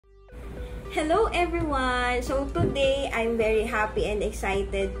Hello everyone! So today, I'm very happy and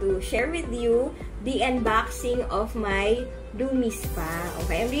excited to share with you the unboxing of my Lumispa.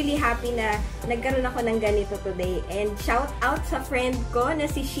 Okay, I'm really happy na nagkaroon ako ng ganito today. And shout out sa friend ko na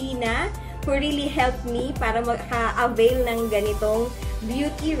si Sheena who really helped me para maka-avail ng ganitong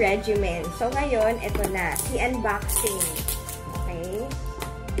beauty regimen. So ngayon, ito na, si unboxing. Okay?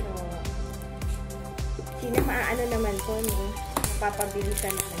 So, Sheena, maaano naman to, no? Papabili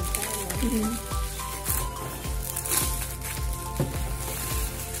ka naman siya, no? Ayan.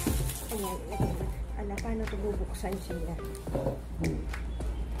 Ala, paano ito bubuksan siya?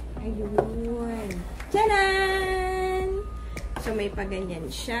 Ayun. Tcharan! So, may paganyan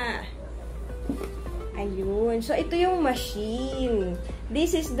siya. Ayun. So, ito yung machine.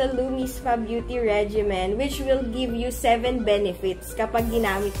 This is the Lumispa Beauty Regimen which will give you 7 benefits kapag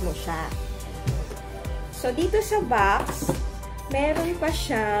ginamit mo siya. So, dito sa box, meron pa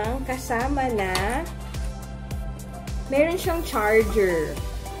siyang kasama na meron siyang charger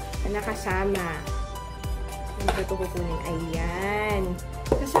na nakasama. Ano ba ito kukunin? Ayan.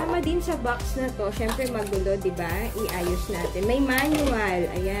 Kasama din sa box na to, syempre magulo, diba? Iayos natin. May manual.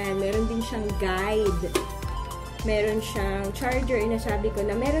 Ayan. Meron din siyang guide. Meron siyang charger. Inasabi ko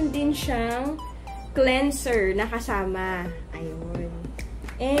na meron din siyang cleanser na kasama. Ayun.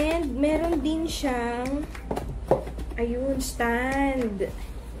 And meron din siyang ayun, stand.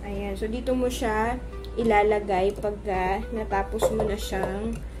 Ayan. So, dito mo siya ilalagay pagka natapos mo na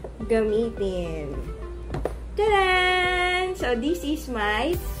siyang gamitin. Tadaan! So, this is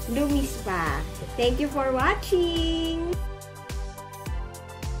my Lumispa. Thank you for watching!